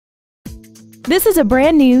This is a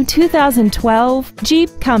brand new 2012 Jeep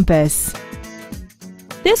Compass.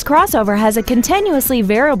 This crossover has a continuously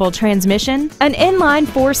variable transmission, an inline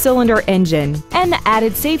 4-cylinder engine, and the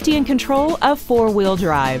added safety and control of 4-wheel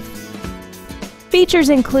drive. Features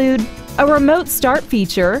include a remote start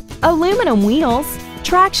feature, aluminum wheels,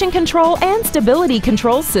 traction control and stability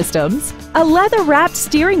control systems, a leather-wrapped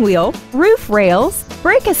steering wheel, roof rails,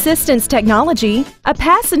 brake assistance technology, a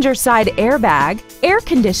passenger side airbag, air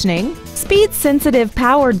conditioning, speed-sensitive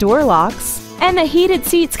power door locks, and the heated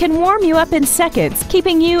seats can warm you up in seconds,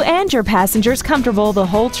 keeping you and your passengers comfortable the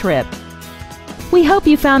whole trip. We hope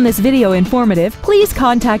you found this video informative. Please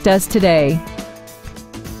contact us today.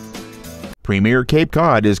 Premier Cape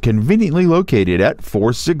Cod is conveniently located at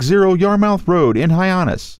 460 Yarmouth Road in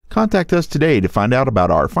Hyannis. Contact us today to find out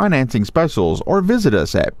about our financing specials or visit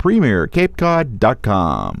us at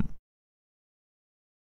premiercapecod.com.